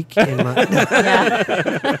leak in my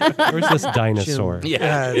Yeah. Where's this dinosaur?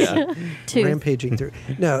 it's Tooth. rampaging through.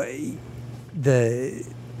 No,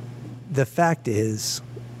 the fact is,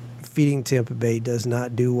 Feeding Tampa Bay does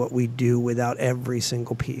not do what we do without every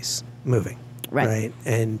single piece moving. Right.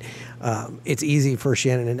 And it's easy for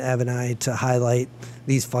Shannon and Ev and I to highlight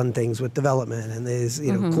these fun things with development and these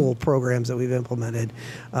cool programs that we've implemented.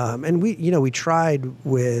 And we tried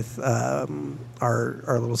with our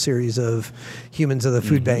little series of Humans of the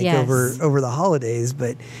Food Bank Yes. over the holidays,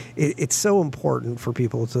 but it's so important for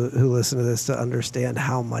people who listen to this to understand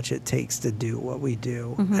how much it takes to do what we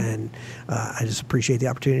do. And I just appreciate the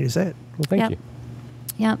opportunity to say it. Well, thank Yep. you.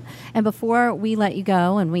 Yep. And before we let you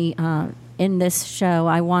go and we in this show,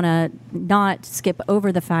 I want to not skip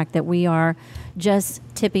over the fact that we are just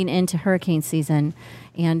tipping into hurricane season,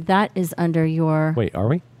 and that is under your... Wait, are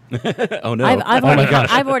we? Oh no! I've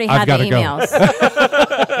already I've had the gotta go. emails.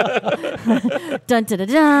 Dun, dun, dun,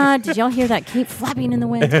 dun. Did y'all hear that cape flapping in the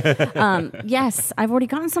wind? Yes, I've already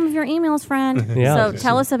gotten some of your emails, friend. Yeah. So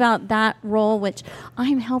tell us about that role, which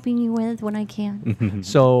I'm helping you with when I can.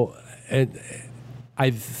 So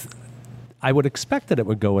I would expect that it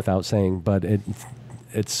would go without saying, but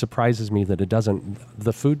it surprises me that it doesn't.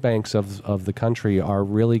 The food banks of the country are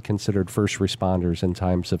really considered first responders in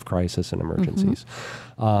times of crisis and emergencies.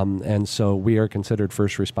 And so we are considered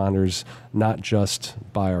first responders not just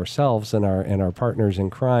by ourselves and our partners in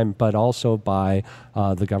crime, but also by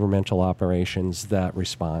the governmental operations that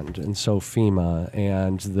respond. And so FEMA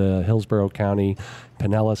and the Hillsborough County,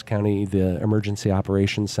 Pinellas County, the emergency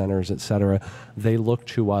operations centers, et cetera, they look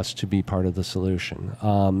to us to be part of the solution.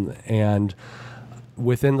 And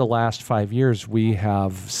within the last 5 years, we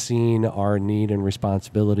have seen our need and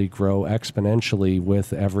responsibility grow exponentially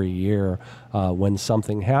with every year. When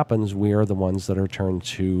something happens, we are the ones that are turned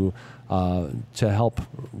to help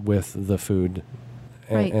with the food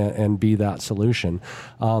Right. and be that solution.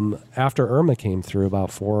 After Irma came through about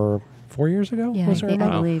four years ago, Yeah, was I Irma? think-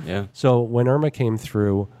 I believe. Yeah. So when Irma came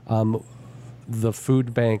through, the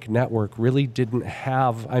food bank network really didn't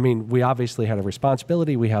have, we obviously had a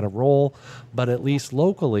responsibility, we had a role, but at least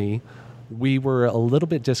locally, we were a little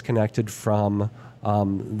bit disconnected from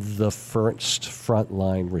the first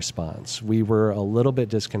frontline response. We were a little bit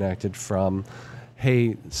disconnected from,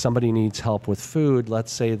 hey, somebody needs help with food.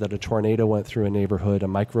 Let's say that a tornado went through a neighborhood, a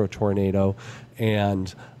micro tornado,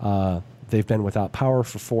 and they've been without power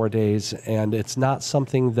for 4 days, and it's not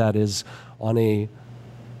something that is on a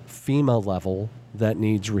FEMA level that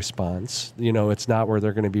needs response. It's not where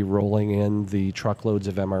they're going to be rolling in the truckloads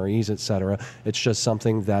of MREs, et cetera. It's just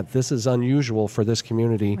something that this is unusual for this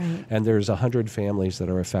community, Right. and there's 100 families that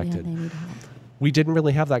are Yeah, affected. they need help. We didn't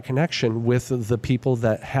really have that connection with the people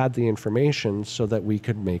that had the information so that we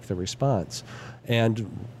could make the response.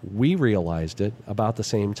 And we realized it about the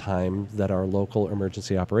same time that our local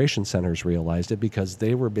emergency operations centers realized it, because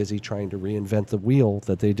they were busy trying to reinvent the wheel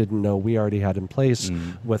that they didn't know we already had in place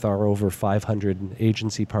with our over 500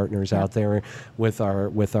 agency partners out there, with our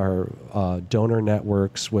donor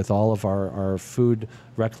networks, with all of our food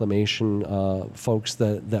reclamation folks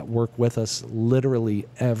that work with us literally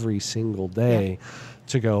every single day.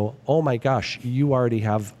 To go, oh my gosh, you already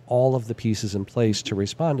have all of the pieces in place to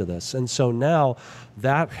respond to this. And so now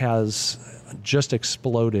that has just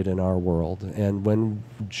exploded in our world. And when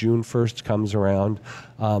June 1st comes around,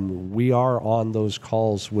 we are on those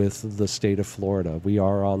calls with the state of Florida. We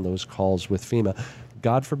are on those calls with FEMA.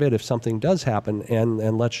 God forbid if something does happen,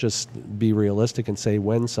 and let's just be realistic and say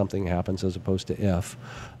when something happens as opposed to if,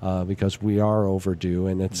 because we are overdue,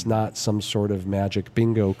 and it's not some sort of magic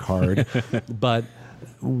bingo card, but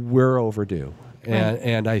we're overdue.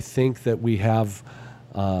 And I think that we have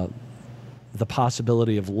the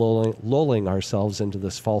possibility of lulling ourselves into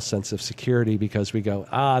this false sense of security because we go,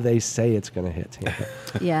 they say it's going to hit Tampa.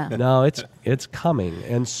 Yeah. No, it's coming.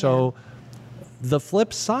 And so the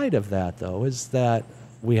flip side of that, though, is that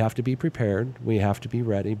we have to be prepared, we have to be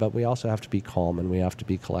ready, but we also have to be calm and we have to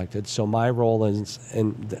be collected. So my role is,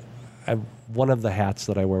 one of the hats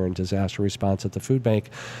that I wear in disaster response at the food bank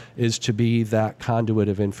is to be that conduit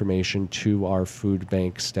of information to our food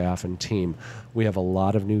bank staff and team. We have a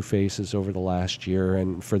lot of new faces over the last year,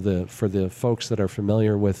 and for the folks that are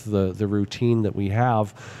familiar with the routine that we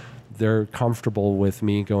have, they're comfortable with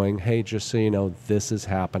me going, hey, just so you know, this is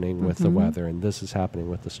happening with the weather and this is happening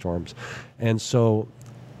with the storms. And so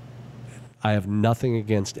I have nothing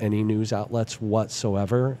against any news outlets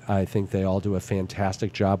whatsoever. I think they all do a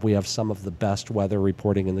fantastic job. We have some of the best weather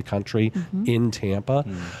reporting in the country in Tampa.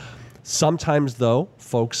 Sometimes, though,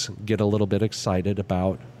 folks get a little bit excited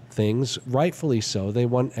about things, rightfully so. They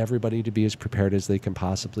want everybody to be as prepared as they can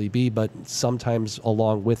possibly be, but sometimes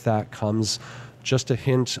along with that comes just a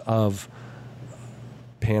hint of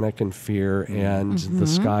panic and fear, and the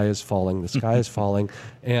sky is falling. The sky is falling,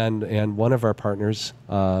 and one of our partners,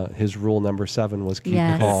 his rule number 7 was keep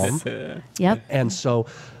calm. Yep. And so,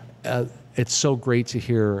 it's so great to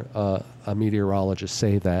hear a meteorologist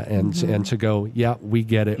say that, and to go, yeah, we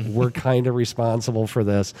get it. We're kind of responsible for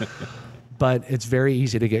this. But it's very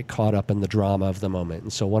easy to get caught up in the drama of the moment.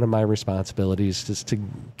 And so one of my responsibilities is to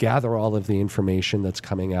gather all of the information that's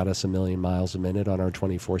coming at us a million miles a minute on our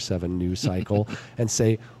 24/7 news cycle and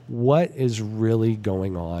say, what is really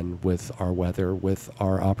going on with our weather, with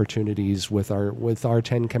our opportunities, with our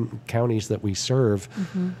 10 counties that we serve.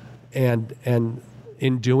 And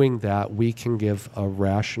in doing that, we can give a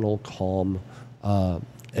rational, calm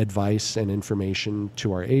advice and information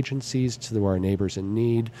to our agencies, to our neighbors in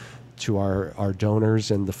need, to our donors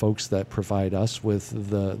and the folks that provide us with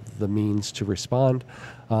the means to respond.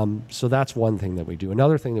 So that's one thing that we do.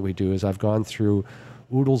 Another thing that we do is I've gone through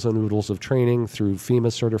oodles and oodles of training through FEMA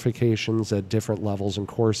certifications at different levels and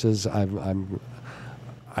courses.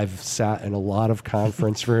 I've sat in a lot of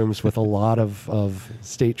conference rooms with a lot of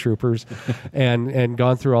state troopers and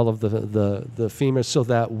gone through all of the FEMA so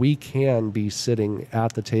that we can be sitting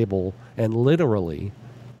at the table and literally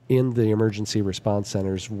in the emergency response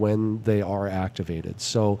centers when they are activated.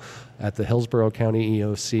 So at the Hillsborough County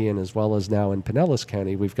EOC and as well as now in Pinellas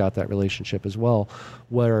County, we've got that relationship as well,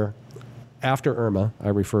 where after Irma, I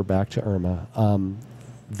refer back to Irma,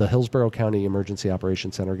 the Hillsborough County Emergency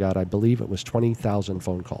Operations Center got, I believe it was 20,000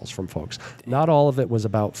 phone calls from folks. Not all of it was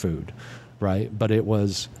about food, right? But it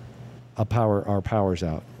was our power's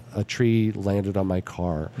out. A tree landed on my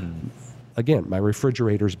car. Again, my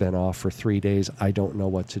refrigerator's been off for 3 days. I don't know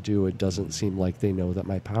what to do. It doesn't seem like they know that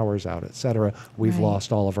my power's out, et cetera. We've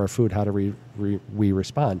lost all of our food. How do we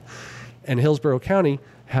respond? And Hillsborough County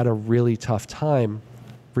had a really tough time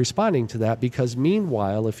responding to that because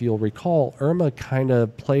meanwhile, if you'll recall, Irma kind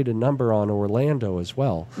of played a number on Orlando as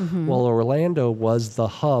well. Well, Orlando was the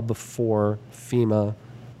hub for FEMA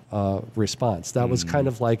response. That was kind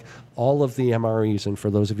of like all of the MREs, and for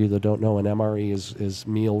those of you that don't know, an MRE is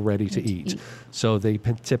meal ready to eat. So they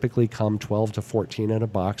typically come 12 to 14 in a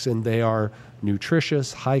box, and they are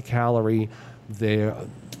nutritious, high calorie. They're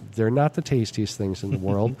not the tastiest things in the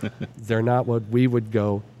world. They're not what we would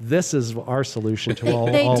go, this is our solution to all.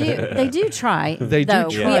 They do try. They do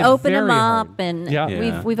try. We open them very up, hard.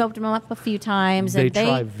 and we've opened them up a few times. They and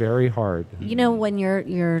try very hard. You know, when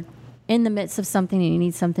you're in the midst of something and you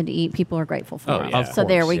need something to eat, people are grateful for it. Of So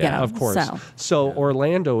there we go. Of course. So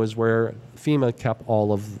Orlando is where FEMA kept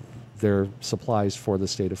all of their supplies for the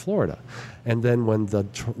state of Florida. And then when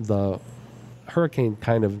the hurricane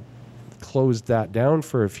kind of closed that down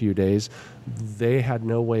for a few days, they had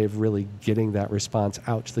no way of really getting that response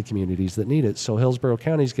out to the communities that need it. So Hillsborough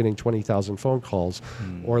County is getting 20,000 phone calls.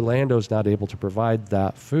 Orlando's not able to provide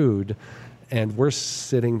that food. And we're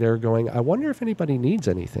sitting there going, I wonder if anybody needs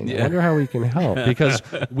anything. I wonder how we can help. Because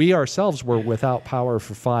we ourselves were without power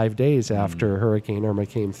for 5 days after Hurricane Irma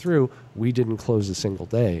came through. We didn't close a single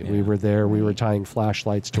day. We were there. We were tying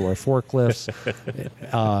flashlights to our forklifts.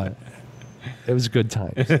 It was good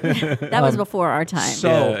times. That was before our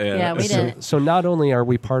time. We didn't. So not only are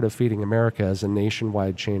we part of Feeding America as a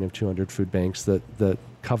nationwide chain of 200 food banks that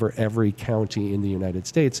cover every county in the United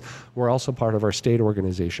States, we're also part of our state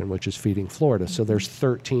organization, which is Feeding Florida. So there's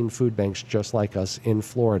 13 food banks just like us in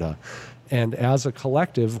Florida. And as a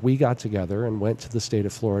collective, we got together and went to the state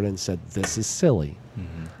of Florida and said, this is silly.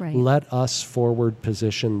 Right. Let us forward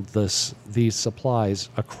position these supplies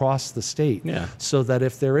across the state so that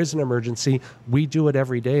if there is an emergency, we do it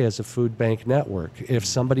every day as a food bank network. If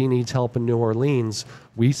somebody needs help in New Orleans,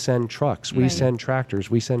 we send trucks, we send tractors,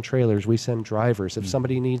 we send trailers, we send drivers. If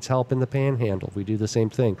somebody needs help in the Panhandle, we do the same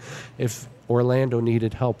thing. If Orlando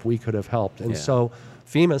needed help, we could have helped. And so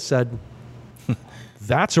FEMA said,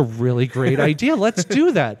 that's a really great idea. Let's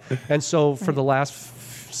do that. And so for the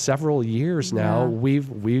last several years now,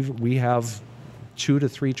 we have 2 to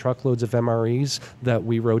 3 truckloads of MREs that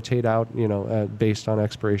we rotate out, based on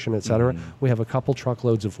expiration, et cetera. We have a couple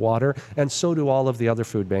truckloads of water, and so do all of the other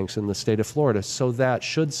food banks in the state of Florida. So that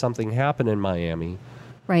should something happen in Miami,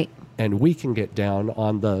 Right. and we can get down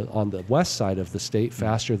on the west side of the state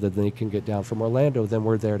faster than they can get down from Orlando, then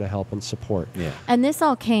we're there to help and support. And this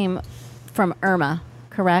all came from Irma.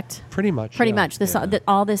 correct? Pretty much. Pretty yeah. much.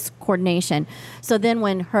 All this coordination. So then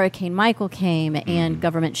when Hurricane Michael came and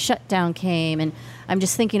government shutdown came, and I'm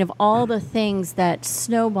just thinking of all the things that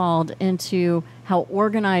snowballed into how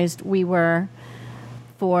organized we were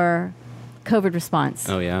for COVID response.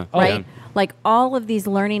 Oh, yeah. Right? Yeah. Like all of these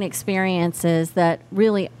learning experiences that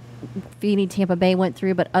really Feeding Tampa Bay went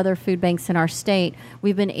through, but other food banks in our state,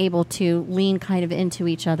 we've been able to lean kind of into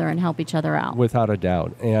each other and help each other out. Without a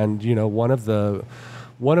doubt. And, you know, one of the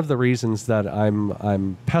reasons that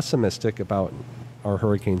I'm pessimistic about our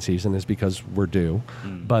hurricane season is because we're due,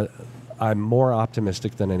 but I'm more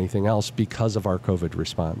optimistic than anything else because of our COVID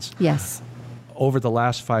response. Yes. Over the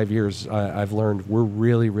last 5 years, I've learned we're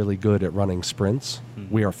really, really good at running sprints.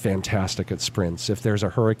 We are fantastic at sprints. If there's a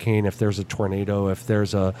hurricane, if there's a tornado, if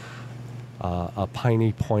there's a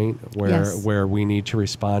piney point where we need to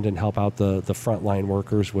respond and help out the frontline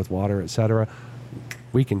workers with water, et cetera,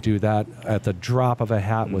 we can do that at the drop of a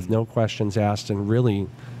hat with no questions asked, and really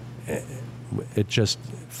it just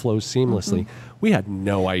flows seamlessly. We had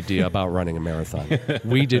no idea about running a marathon.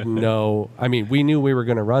 We didn't know. I mean, we knew we were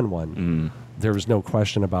going to run one. There was no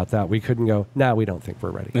question about that. We couldn't go, we don't think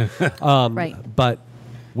we're ready. Right. But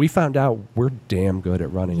we found out we're damn good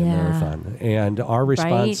at running a marathon. And our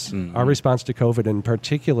response our response to COVID, in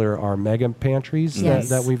particular, our mega pantries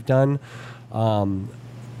that we've done,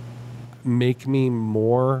 make me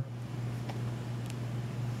more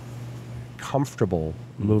comfortable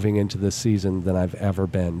moving into this season than I've ever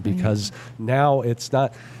been, because now it's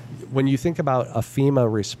not, when you think about a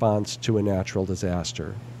FEMA response to a natural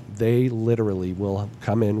disaster, they literally will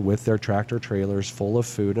come in with their tractor trailers full of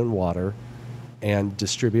food and water and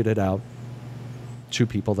distribute it out to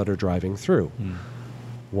people that are driving through.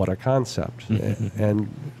 What a concept. And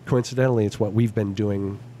coincidentally, it's what we've been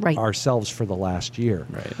doing ourselves for the last year.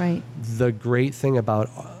 Right. The great thing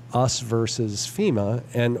about us versus FEMA,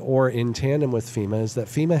 or in tandem with FEMA, is that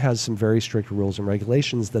FEMA has some very strict rules and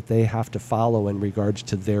regulations that they have to follow in regards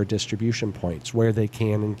to their distribution points, where they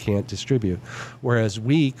can and can't distribute. Whereas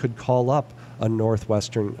we could call up a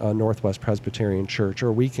Northwest Presbyterian church,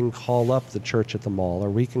 or we can call up the church at the mall, or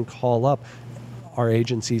we can call up our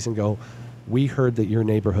agencies and go, we heard that your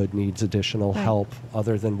neighborhood needs additional help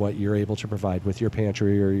other than what you're able to provide with your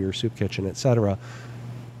pantry or your soup kitchen, et cetera.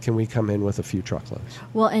 Can we come in with a few truckloads?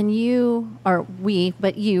 Well, and you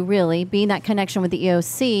really, being that connection with the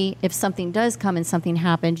EOC, if something does come and something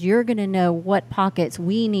happens, you're going to know what pockets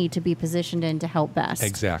we need to be positioned in to help best.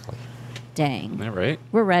 Exactly. Dang. Isn't that right?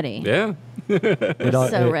 We're ready. Yeah.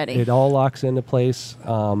 Ready. It all locks into place.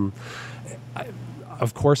 Of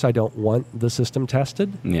course, I don't want the system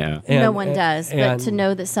tested. Yeah. No one does. But to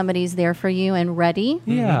know that somebody's there for you and ready,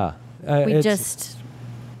 we just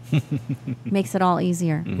makes it all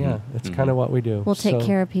easier. Yeah, it's kind of what we do. We'll take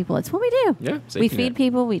care of people. It's what we do. Yeah. We feed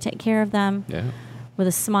people. We take care of them. Yeah. With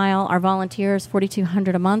a smile. Our volunteers,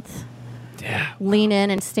 $4,200 a month. Yeah. Lean in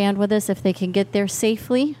and stand with us if they can get there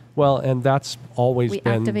safely. Well, and that's always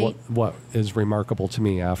been activate. what is remarkable to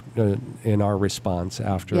me after in our response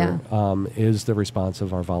after is the response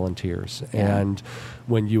of our volunteers. Yeah. And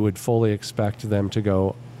when you would fully expect them to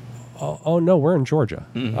go, oh no, we're in Georgia.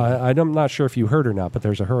 I'm not sure if you heard or not, but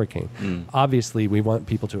there's a hurricane. Obviously, we want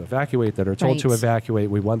people to evacuate that are told to evacuate.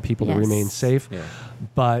 We want people to remain safe. Yeah.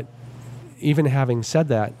 But even having said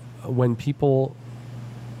that, when people,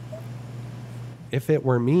 if it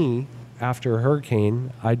were me after a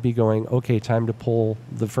hurricane, I'd be going, okay, time to pull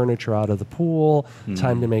the furniture out of the pool,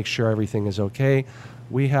 time to make sure everything is okay.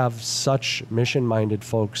 We have such mission-minded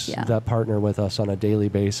folks that partner with us on a daily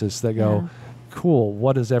basis that go, cool,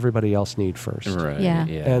 what does everybody else need first? Right. Yeah.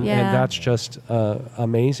 And that's just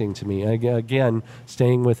amazing to me. Again,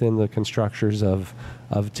 staying within the constructures of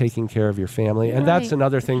taking care of your family. And that's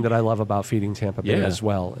another thing that I love about Feeding Tampa Bay as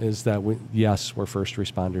well, is that we're first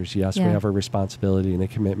responders. Yes, we have a responsibility and a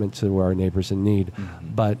commitment to our neighbors in need.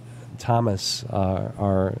 But Thomas,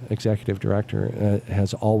 our executive director,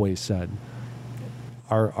 has always said,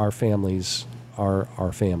 our families are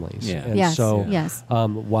our families. Yeah. And so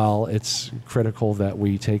while it's critical that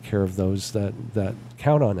we take care of those that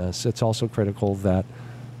count on us, it's also critical that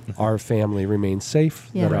our family remains safe,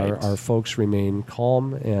 that our folks remain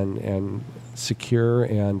calm and secure.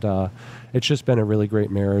 And it's just been a really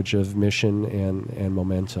great marriage of mission and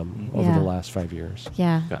momentum over the last 5 years.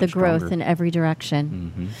 Yeah, Got the stronger. growth in every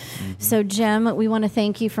direction. So, Jim, we want to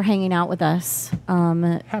thank you for hanging out with us.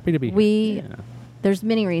 Happy to be here. There's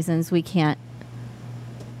many reasons we can't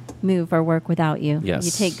move or work without you. Yes.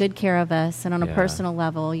 You take good care of us, and on a personal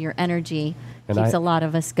level, your energy Keeps a lot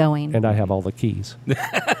of us going. And I have all the keys.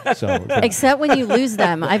 Except when you lose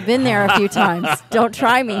them. I've been there a few times. Don't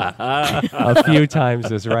try me. A few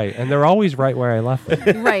times is right. And they're always right where I left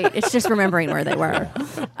them. Right. It's just remembering where they were.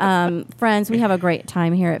 Friends, we have a great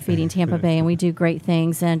time here at Feeding Tampa Bay, and we do great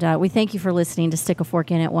things. And we thank you for listening to Stick a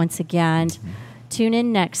Fork in It once again. Tune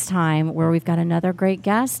in next time where we've got another great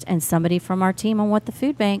guest and somebody from our team on What the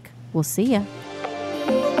Food Bank. We'll see you.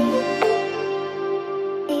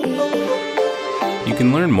 You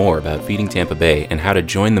can learn more about Feeding Tampa Bay and how to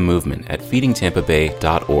join the movement at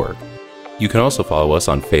feedingtampabay.org. You can also follow us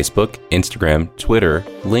on Facebook, Instagram, Twitter,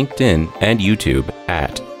 LinkedIn, and YouTube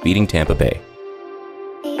at Feeding Tampa Bay.